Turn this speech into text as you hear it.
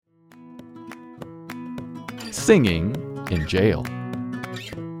Singing in jail.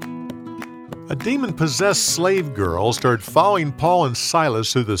 A demon-possessed slave girl started following Paul and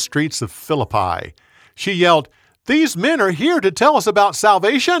Silas through the streets of Philippi. She yelled, "These men are here to tell us about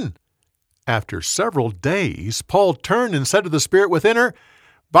salvation!" After several days, Paul turned and said to the spirit within her,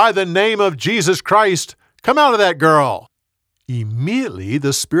 "By the name of Jesus Christ, come out of that girl!" Immediately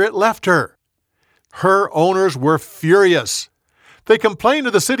the spirit left her. Her owners were furious. They complained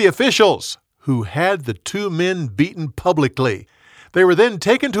to the city officials, who had the two men beaten publicly. They were then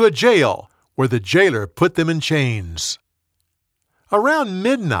taken to a jail, where the jailer put them in chains. Around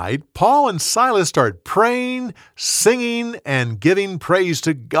midnight, Paul and Silas started praying, singing, and giving praise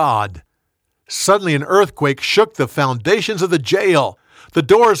to God. Suddenly an earthquake shook the foundations of the jail. The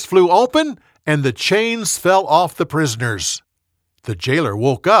doors flew open, and the chains fell off the prisoners. The jailer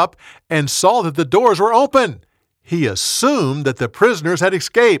woke up and saw that the doors were open. He assumed that the prisoners had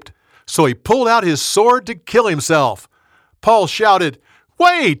escaped, so he pulled out his sword to kill himself. Paul shouted,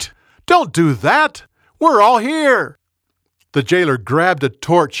 "Wait! Don't do that! We're all here!" The jailer grabbed a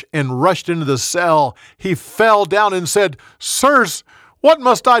torch and rushed into the cell. He fell down and said, "Sirs, what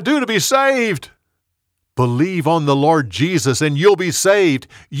must I do to be saved?" "Believe on the Lord Jesus and you'll be saved,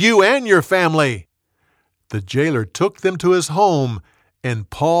 you and your family." The jailer took them to his home, and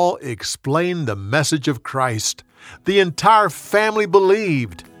Paul explained the message of Christ. The entire family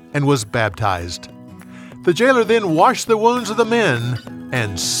believed and was baptized. The jailer then washed the wounds of the men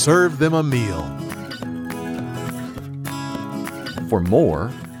and served them a meal. For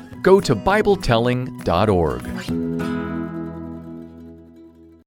more, go to BibleTelling.org.